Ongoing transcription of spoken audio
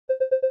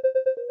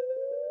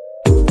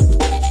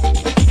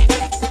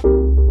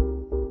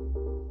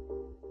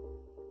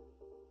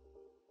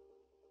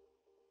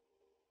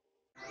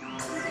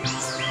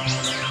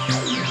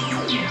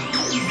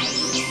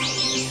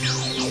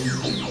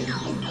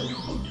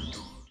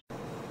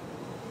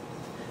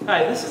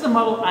Hi, this is the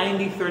model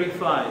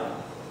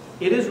IND-35.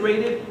 It is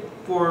rated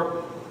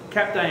for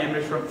cap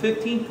diameters from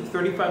 15 to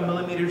 35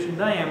 millimeters in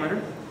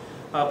diameter,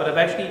 but I've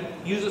actually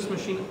used this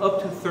machine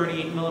up to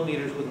 38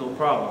 millimeters with no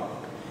problem.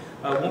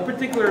 One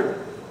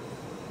particular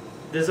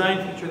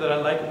design feature that I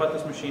like about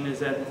this machine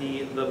is that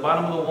the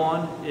bottom of the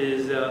wand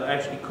is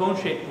actually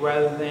cone-shaped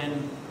rather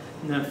than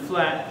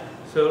flat,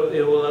 so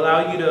it will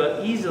allow you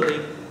to easily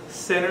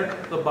center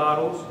the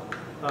bottles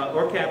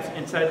or caps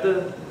inside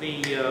the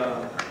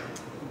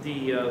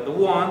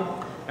wand,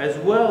 as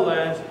well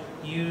as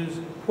use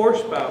pour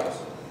spouts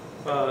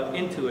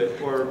into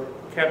it, or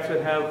caps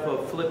that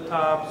have flip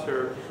tops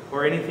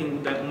or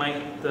anything that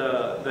might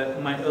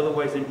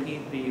otherwise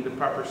impede the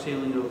proper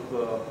sealing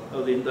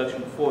of the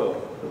induction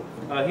foil.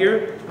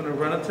 Here, I'm going to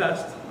run a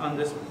test on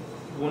this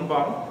one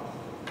bottle.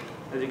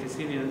 As you can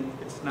see,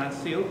 it's not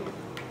sealed.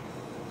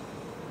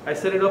 I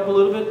set it up a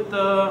little bit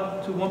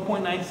to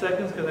 1.9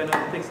 seconds because I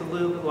know it takes a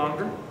little bit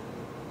longer.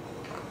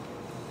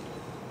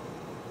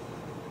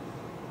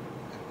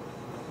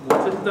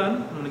 Once it's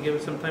done, I'm going to give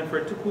it some time for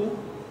it to cool.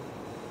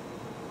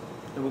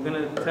 And we're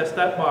going to test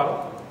that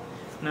bottle.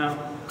 Now,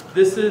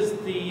 this is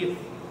the,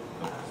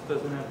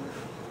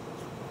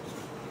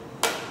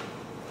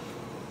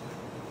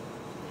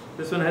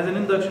 this one has an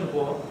induction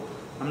foil.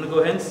 I'm going to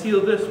go ahead and seal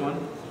this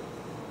one.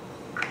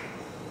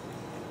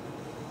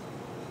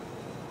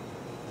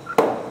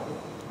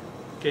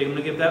 Okay, I'm going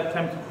to give that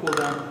time to cool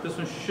down. This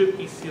one should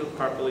be sealed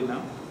properly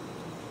now.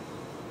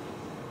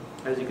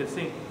 As you can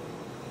see,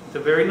 it's a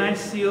very nice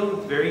seal.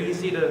 It's very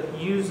easy to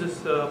use this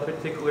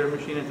particular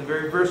machine. It's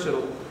very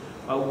versatile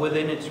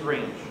within its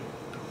range.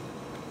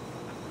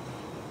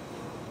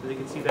 As you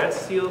can see, that's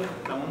sealed.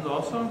 That one's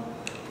also.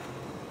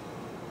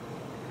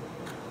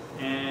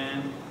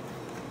 And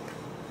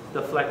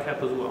the flat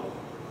cap as well.